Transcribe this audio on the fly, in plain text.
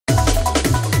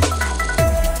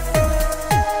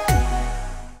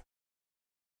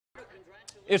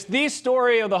It's the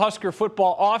story of the Husker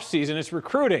football offseason. It's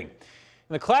recruiting.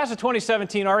 And the class of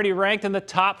 2017 already ranked in the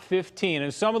top 15,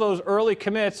 and some of those early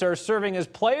commits are serving as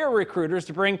player recruiters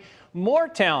to bring more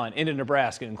talent into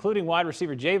Nebraska, including wide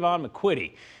receiver Jaevon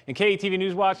McQuitty. And KETV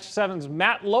News Watch 7's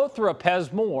Matt Lothrop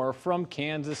has more from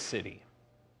Kansas City.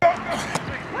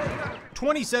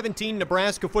 2017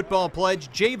 Nebraska football pledge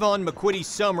Jaevon McQuitty's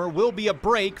summer will be a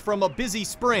break from a busy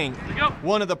spring.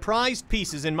 One of the prized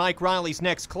pieces in Mike Riley's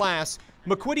next class,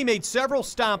 McQuitty made several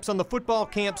stops on the football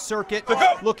camp circuit,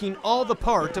 looking all the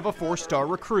part of a four-star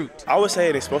recruit. I would say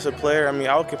an explosive player. I mean,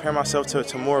 I would compare myself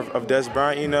to more of Des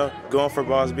Bryant, going for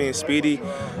balls, being speedy,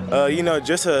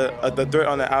 just the threat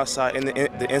on the outside and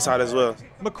the inside as well.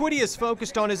 McQuitty is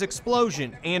focused on his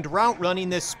explosion and route running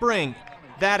this spring.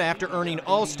 That after earning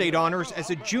All-State honors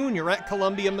as a junior at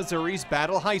Columbia, Missouri's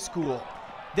Battle High School.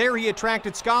 There he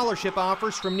attracted scholarship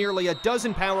offers from nearly a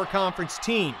dozen Power Conference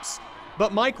teams.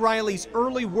 But Mike Riley's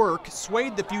early work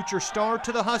swayed the future star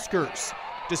to the Huskers,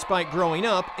 despite growing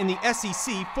up in the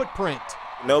SEC footprint.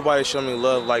 Nobody showed me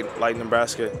love like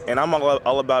Nebraska, and I'm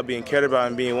all about being cared about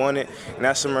and being wanted, and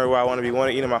that's somewhere where I want to be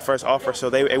wanted. My first offer, so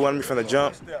they wanted me from the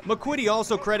jump. McQuitty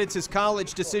also credits his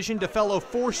college decision to fellow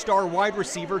four-star wide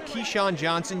receiver Keyshawn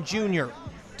Johnson Jr.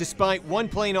 Despite one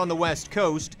playing on the West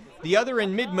Coast, the other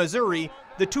in mid-Missouri,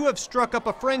 the two have struck up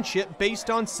a friendship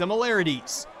based on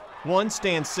similarities. One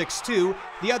stands 6'2",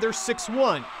 the other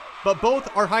 6'1", but both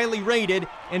are highly rated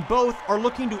and both are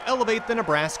looking to elevate the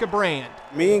Nebraska brand.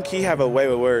 Me and Key have a way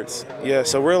with words. Yeah,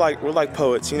 so we're like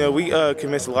poets. We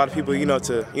convince a lot of people,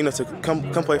 to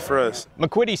come play for us.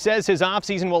 McQuitty says his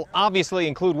offseason will obviously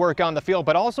include work on the field,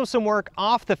 but also some work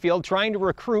off the field trying to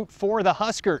recruit for the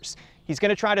Huskers. He's going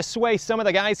to try to sway some of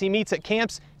the guys he meets at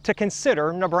camps to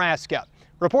consider Nebraska.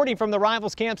 Reporting from the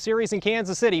Rivals Camp Series in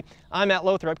Kansas City, I'm Matt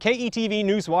Lothrop, KETV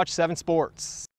News Watch 7 Sports.